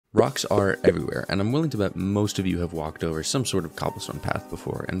Rocks are everywhere, and I'm willing to bet most of you have walked over some sort of cobblestone path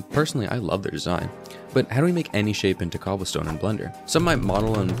before, and personally I love their design. But how do we make any shape into cobblestone in Blender? Some might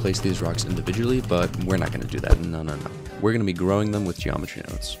model and place these rocks individually, but we're not going to do that, no. We're going to be growing them with geometry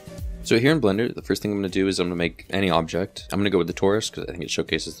nodes. So here in Blender, the first thing I'm going to do is I'm going to make any object. I'm going to go with the torus because I think it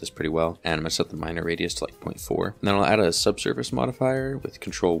showcases this pretty well. And I'm going to set the minor radius to like 0.4. And then I'll add a subsurface modifier with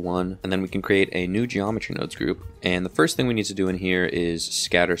control 1. And then we can create a new geometry nodes group. And the first thing we need to do in here is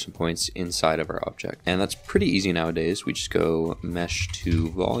scatter some points inside of our object. And that's pretty easy nowadays. We just go mesh to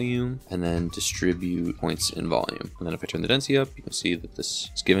volume and then distribute points in volume. And then if I turn the density up, you can see that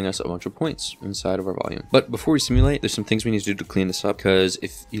this is giving us a bunch of points inside of our volume. But before we simulate, there's some things we need to do to clean this up, because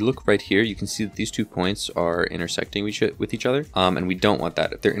if you look right here, you can see that these 2 points are intersecting with each other, and we don't want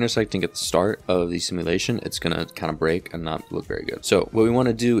that. If they're intersecting at the start of the simulation, it's gonna kind of break and not look very good. So what we want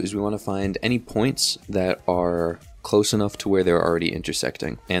to do is we want to find any points that are close enough to where they're already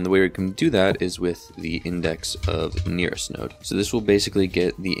intersecting. And the way we can do that is with the index of nearest node. So this will basically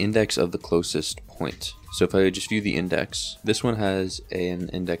get the index of the closest point. So if I just view the index, this one has an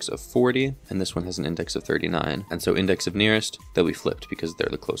index of 40 and this one has an index of 39. And so index of nearest, they'll be flipped because they're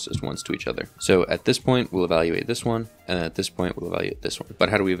the closest ones to each other. So at this point, we'll evaluate this one, and at this point, we'll evaluate this one. But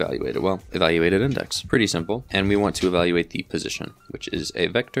how do we evaluate it? Well, evaluate at index. Pretty simple. And we want to evaluate the position, which is a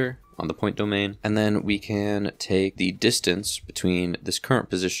vector on the point domain. And then we can take the distance between this current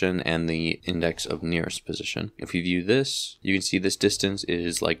position and the index of nearest position. If we view this, you can see this distance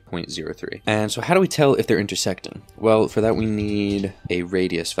is like 0.03. And so how do we tell if they're intersecting? Well, for that we need a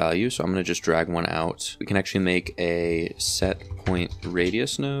radius value. So I'm going to just drag one out. We can actually make a set point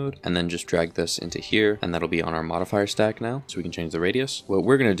radius node and then just drag this into here, and that'll be on our modifier stack now. So we can change the radius. What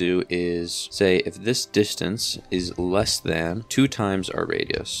we're going to do is say if this distance is less than 2 times our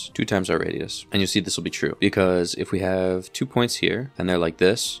radius, and you'll see this will be true, because if we have 2 points here and they're like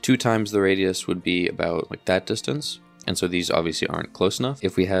this, 2 times the radius would be about like that distance. And so these obviously aren't close enough.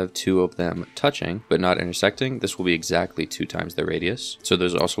 If we have 2 of them touching but not intersecting, this will be exactly 2 times their radius. So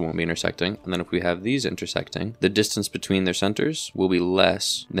those also won't be intersecting. And then if we have these intersecting, the distance between their centers will be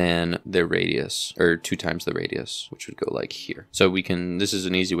less than their radius, or 2 times the radius, which would go like here. So we can, this is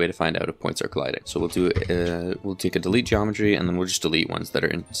an easy way to find out if points are colliding. So we'll take a delete geometry and then we'll just delete ones that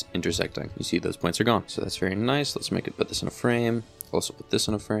are intersecting. You see those points are gone. So that's very nice. Let's put this in a frame. Also put this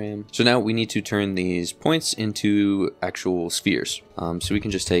in a frame. So now we need to turn these points into actual spheres. So we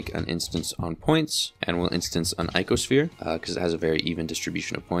can just take an instance on points and we'll instance an icosphere because it has a very even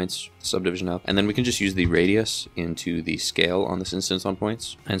distribution of points, subdivision up. And then we can just use the radius into the scale on this instance on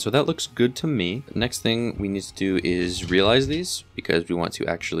points. And so that looks good to me. The next thing we need to do is realize these because we want to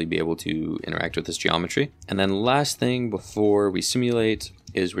actually be able to interact with this geometry. And then last thing before we simulate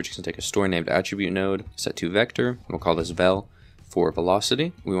is we're just gonna take a store named attribute node, set to vector, and we'll call this vel. For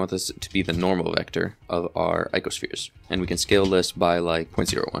velocity, we want this to be the normal vector of our icospheres. And we can scale this by like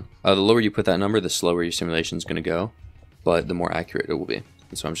 0.01. The lower you put that number, the slower your simulation is going to go, but the more accurate it will be.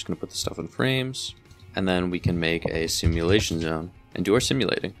 And so I'm just going to put this stuff in frames, and then we can make a simulation zone and do our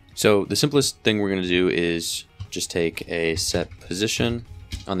simulating. So the simplest thing we're going to do is just take a set position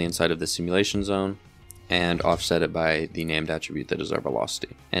on the inside of the simulation zone and offset it by the named attribute that is our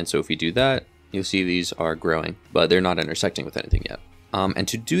velocity. And so if we do that, you'll see these are growing, but they're not intersecting with anything yet. And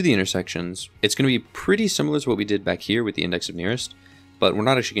to do the intersections, it's going to be pretty similar to what we did back here with the index of nearest, but we're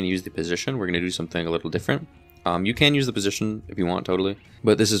not actually going to use the position. We're going to do something a little different. You can use the position if you want, totally,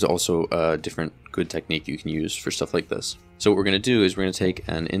 but this is also a different good technique you can use for stuff like this. So what we're going to do is we're going to take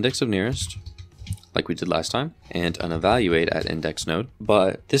an index of nearest, like we did last time, and an evaluate at index node,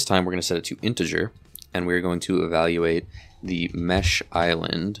 but this time we're going to set it to integer, and we're going to evaluate the mesh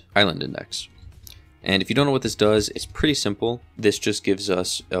island index. And if you don't know what this does, it's pretty simple. This just gives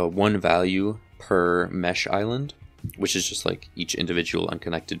us 1 value per mesh island, which is just like each individual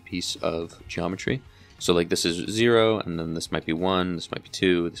unconnected piece of geometry. So like this is 0, and then this might be 1, this might be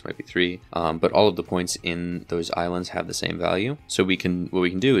 2, this might be 3, but all of the points in those islands have the same value. So what we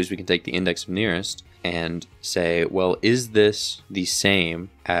can do is we can take the index of nearest and say, well, is this the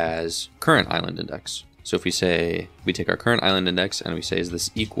same as current island index? So if we say, we take our current island index and we say, is this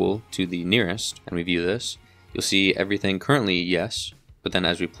equal to the nearest? And we view this, you'll see everything currently yes, but then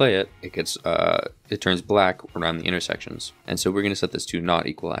as we play it, it turns black around the intersections. And so we're going to set this to not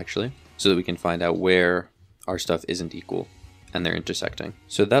equal actually, so that we can find out where our stuff isn't equal and they're intersecting.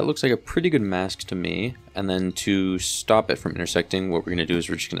 So that looks like a pretty good mask to me. And then to stop it from intersecting, what we're going to do is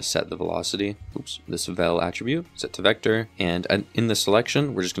we're just going to set the velocity, this vel attribute, set to vector, and in the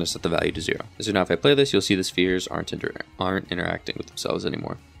selection, we're just going to set the value to 0. So now if I play this, you'll see the spheres aren't interacting with themselves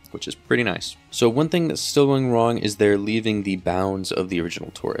anymore. which is pretty nice. So one thing that's still going wrong is they're leaving the bounds of the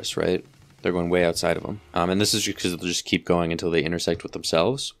original torus, right? They're going way outside of them. And this is just because they'll just keep going until they intersect with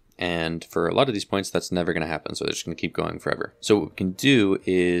themselves. And for a lot of these points, that's never going to happen. So they're just going to keep going forever. So what we can do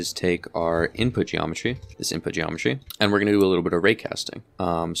is take our input geometry, this input geometry, and we're going to do a little bit of raycasting.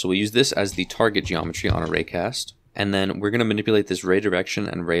 So we'll use this as the target geometry on a raycast. And then we're going to manipulate this ray direction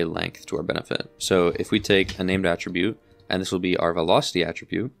and ray length to our benefit. So if we take a named attribute, and this will be our velocity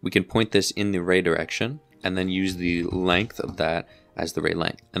attribute, we can point this in the ray direction and then use the length of that as the ray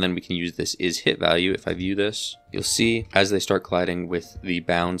length. And then we can use this is hit value. If I view this, you'll see as they start colliding with the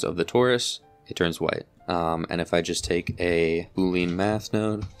bounds of the torus, it turns white. And if I just take a Boolean math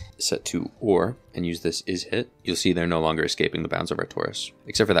node, set to OR, and use this is hit, you'll see they're no longer escaping the bounds of our torus,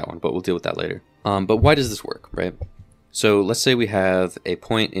 except for that one, but we'll deal with that later. But why does this work, right? So let's say we have a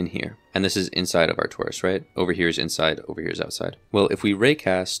point in here, and this is inside of our torus, right? Over here is inside, over here is outside. Well, if we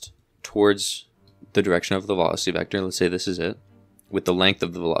raycast towards the direction of the velocity vector, let's say this is it, with the length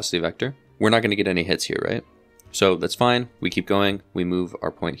of the velocity vector, we're not going to get any hits here, right? So that's fine. We keep going. We move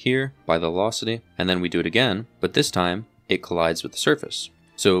our point here by the velocity, and then we do it again, but this time it collides with the surface.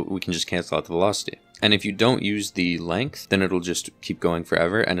 So we can just cancel out the velocity. And if you don't use the length, then it'll just keep going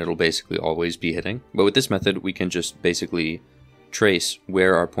forever, and it'll basically always be hitting. But with this method, we can just basically trace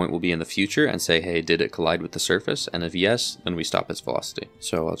where our point will be in the future and say, hey, did it collide with the surface? And if yes, then we stop its velocity.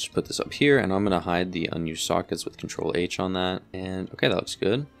 So I'll just put this up here, and I'm going to hide the unused sockets with Control H on that. And okay, that looks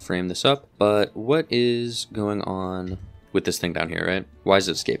good. Frame this up. But what is going on with this thing down here, right? Why is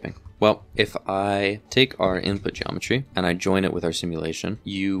it escaping? Well, if I take our input geometry and I join it with our simulation,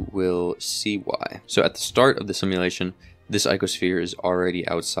 you will see why. So at the start of the simulation, this icosphere is already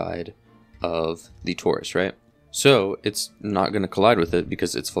outside of the torus, right? So it's not going to collide with it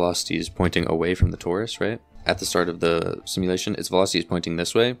because its velocity is pointing away from the torus, right? At the start of the simulation, its velocity is pointing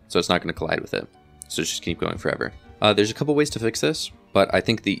this way, so it's not going to collide with it. So just keep going forever. There's a couple ways to fix this, but I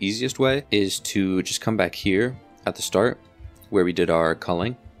think the easiest way is to just come back here at the start where we did our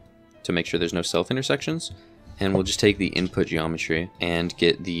culling to make sure there's no self-intersections, and we'll just take the input geometry and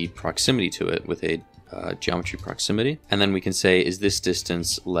get the proximity to it with a geometry proximity, and then we can say, is this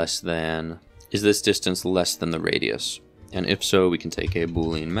distance less than the radius? And if so, we can take a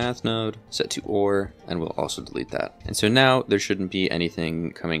Boolean math node, set to OR, and we'll also delete that. And so now there shouldn't be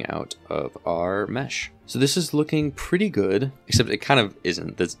anything coming out of our mesh. So this is looking pretty good, except it kind of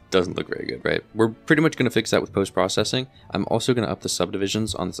isn't. This doesn't look very good, right? We're pretty much going to fix that with post-processing. I'm also going to up the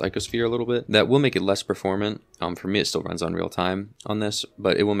subdivisions on this icosphere a little bit. That will make it less performant. For me, it still runs on real time on this,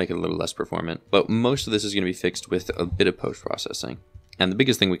 but it will make it a little less performant. But most of this is going to be fixed with a bit of post-processing. And the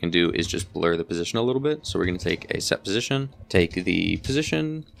biggest thing we can do is just blur the position a little bit. So we're going to take a set position, take the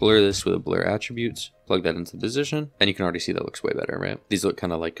position, blur this with a blur attributes, plug that into the position, and you can already see that looks way better, right? These look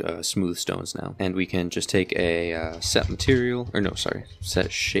kind of like smooth stones now. And we can just take a set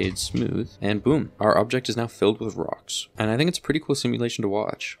shade smooth, and boom, our object is now filled with rocks. And I think it's a pretty cool simulation to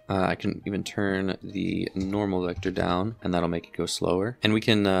watch. I can even turn the normal vector down, and that'll make it go slower. And we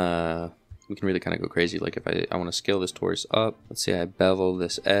can really kind of go crazy. Like if I want to scale this torus up, let's say I bevel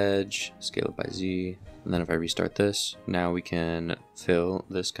this edge, scale it by Z, and then if I restart this, now we can fill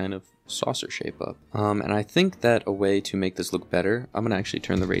this kind of saucer shape up. And I think that a way to make this look better, I'm going to actually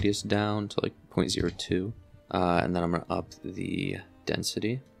turn the radius down to like 0.02, and then I'm going to up the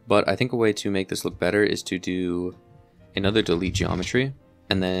density. But I think a way to make this look better is to do another delete geometry,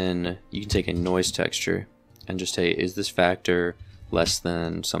 and then you can take a noise texture and just say, is this factor less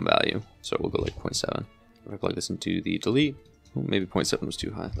than some value? So we'll go like 0.7. If I plug this into the delete, maybe 0.7 was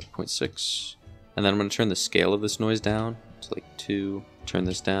too high, like 0.6. And then I'm going to turn the scale of this noise down to like 2, turn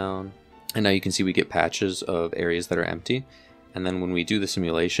this down. And now you can see we get patches of areas that are empty. And then when we do the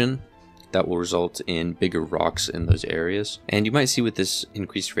simulation, that will result in bigger rocks in those areas. And you might see with this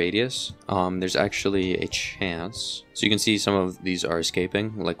increased radius, there's actually a chance. So you can see some of these are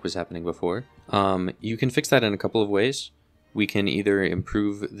escaping like was happening before. You can fix that in a couple of ways. We can either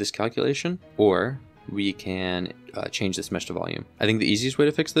improve this calculation, or we can change this mesh to volume. I think the easiest way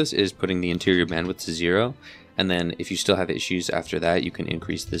to fix this is putting the interior bandwidth to 0, and then if you still have issues after that, you can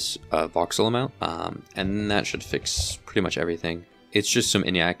increase this voxel amount, and that should fix pretty much everything. It's just some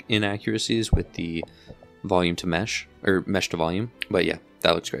inaccuracies with the volume to mesh, or mesh to volume, but yeah,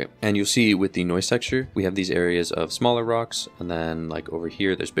 that looks great. And you'll see with the noise texture, we have these areas of smaller rocks, and then like over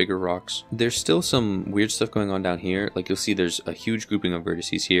here, there's bigger rocks. There's still some weird stuff going on down here. Like you'll see there's a huge grouping of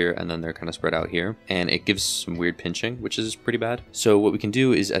vertices here, and then they're kind of spread out here, and it gives some weird pinching, which is pretty bad. So what we can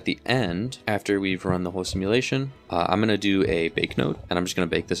do is at the end, after we've run the whole simulation, I'm gonna do a bake node, and I'm just gonna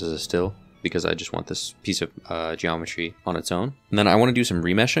bake this as a still. because I just want this piece of geometry on its own. And then I want to do some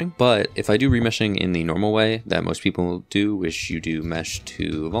remeshing, but if I do remeshing in the normal way that most people do, which you do mesh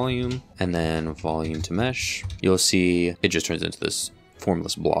to volume and then volume to mesh, you'll see it just turns into this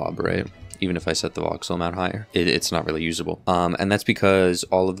formless blob, right? Even if I set the voxel amount higher, it's not really usable. And that's because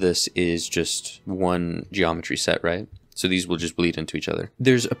all of this is just one geometry set, right? So these will just bleed into each other.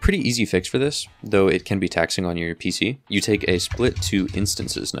 There's a pretty easy fix for this, though it can be taxing on your PC. You take a split to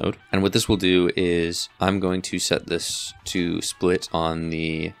instances node, and what this will do is I'm going to set this to split on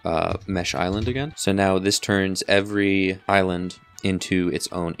the mesh island again. So now this turns every island into its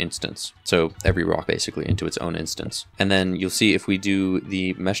own instance. So every rock basically into its own instance. And then you'll see if we do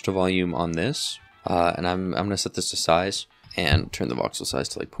the mesh to volume on this, and I'm gonna set this to size and turn the voxel size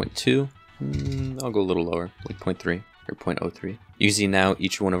to like 0.2. I'll go a little lower, like 0.3 or 0.03. You can see now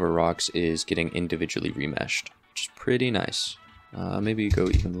each one of our rocks is getting individually remeshed, which is pretty nice. Maybe you go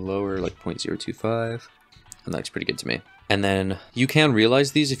even lower, like 0.025, and that's pretty good to me. And then you can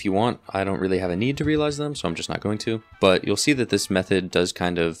realize these if you want. I don't really have a need to realize them, so I'm just not going to. But you'll see that this method does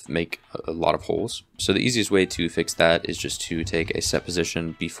kind of make a lot of holes. So the easiest way to fix that is just to take a set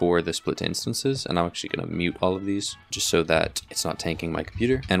position before the split to instances. And I'm actually going to mute all of these just so that it's not tanking my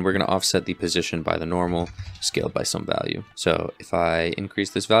computer. And we're going to offset the position by the normal scaled by some value. So if I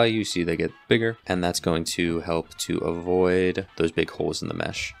increase this value, you see they get bigger. And that's going to help to avoid those big holes in the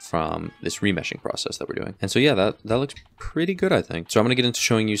mesh from this remeshing process that we're doing. And so yeah, that looks pretty good, I think. So I'm going to get into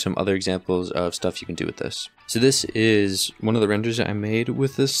showing you some other examples of stuff you can do with this. So this is one of the renders that I made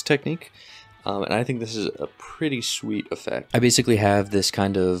with this technique. And I think this is a pretty sweet effect. I basically have this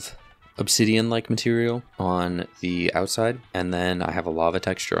kind of obsidian-like material on the outside, and then I have a lava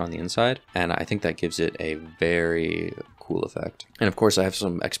texture on the inside, and I think that gives it a very cool effect. And of course I have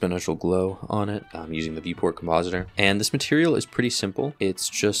some exponential glow on it using the viewport compositor. And this material is pretty simple. It's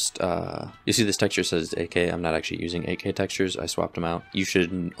just, you see this texture says 8K. I'm not actually using 8K textures. I swapped them out. You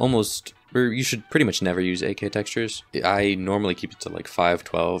should pretty much never use 8K textures. I normally keep it to like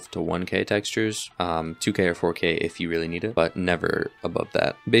 512 to 1K textures, 2K or 4K if you really need it, but never above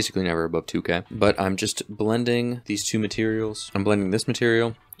that. Basically never above 2K. But I'm just blending these two materials. I'm blending this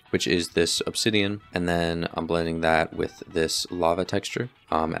material, which is this obsidian, and then I'm blending that with this lava texture.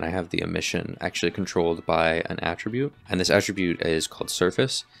 And I have the emission actually controlled by an attribute, and this attribute is called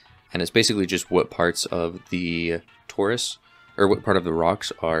surface, and it's basically just what parts of the torus, or what part of the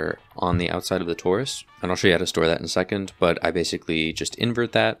rocks are on the outside of the torus. And I'll show you how to store that in a second, but I basically just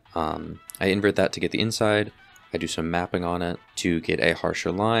invert that. I invert that to get the inside. I do some mapping on it to get a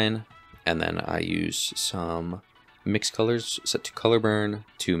harsher line, and then I use some mix colors set to color burn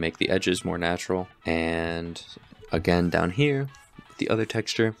to make the edges more natural, and again down here with the other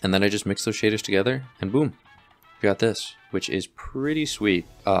texture, and then I just mix those shaders together and boom, we got this, which is pretty sweet.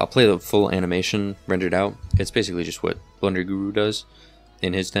 I'll play the full animation rendered out. It's basically just what Blender Guru does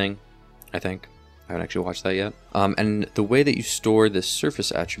in his thing, I think. I haven't actually watched that yet. And the way that you store this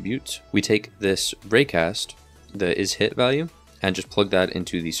surface attribute, we take this raycast, the isHit value, and just plug that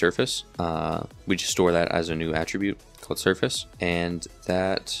into the surface. We just store that as a new attribute called surface. And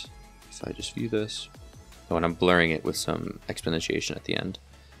that, if I just view this, and I'm blurring it with some exponentiation at the end,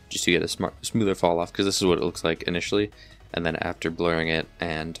 just to get a smoother fall off, because this is what it looks like initially. And then after blurring it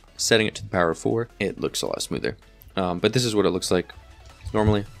and setting it to the power of 4, it looks a lot smoother. But this is what it looks like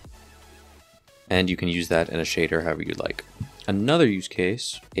normally. And you can use that in a shader however you'd like. Another use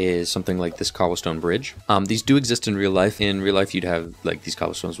case is something like this cobblestone bridge. These do exist in real life. In real life, you'd have, like, these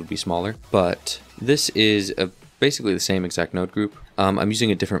cobblestones would be smaller, but this is basically the same exact node group. I'm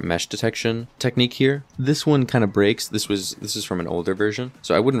using a different mesh detection technique here. This one kind of breaks. This is from an older version,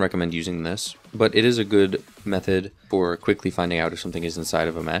 so I wouldn't recommend using this, but it is a good method for quickly finding out if something is inside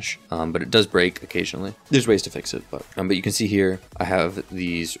of a mesh, but it does break occasionally. There's ways to fix it, but you can see here, I have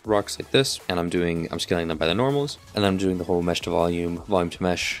these rocks like this, and I'm scaling them by the normals, and then I'm doing the whole mesh to volume, volume to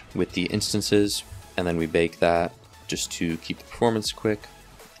mesh with the instances, and then we bake that just to keep the performance quick,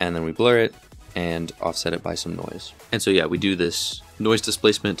 and then we blur it, and offset it by some noise. And so yeah, we do this noise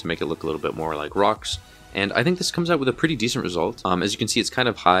displacement to make it look a little bit more like rocks. And I think this comes out with a pretty decent result. As you can see, it's kind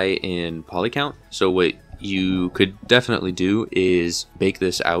of high in poly count. So what you could definitely do is bake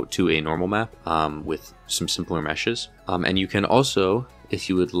this out to a normal map with some simpler meshes. And you can also, if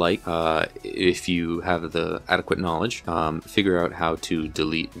you would like, if you have the adequate knowledge, figure out how to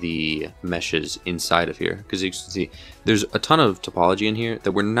delete the meshes inside of here. Because you can see, there's a ton of topology in here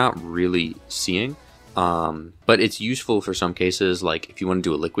that we're not really seeing But it's useful for some cases, like if you want to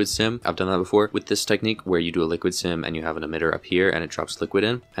do a liquid sim. I've done that before with this technique where you do a liquid sim and you have an emitter up here and it drops liquid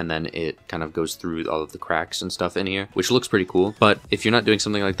in, and then it kind of goes through all of the cracks and stuff in here, which looks pretty cool. But if you're not doing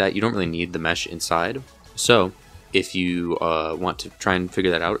something like that, you don't really need the mesh inside. So if you want to try and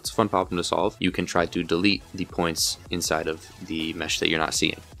figure that out, it's a fun problem to solve. You can try to delete the points inside of the mesh that you're not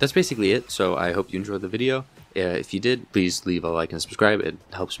seeing. That's basically it. So I hope you enjoyed the video. If you did, please leave a like and subscribe. It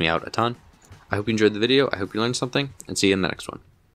helps me out a ton. I hope you enjoyed the video, I hope you learned something, and see you in the next one.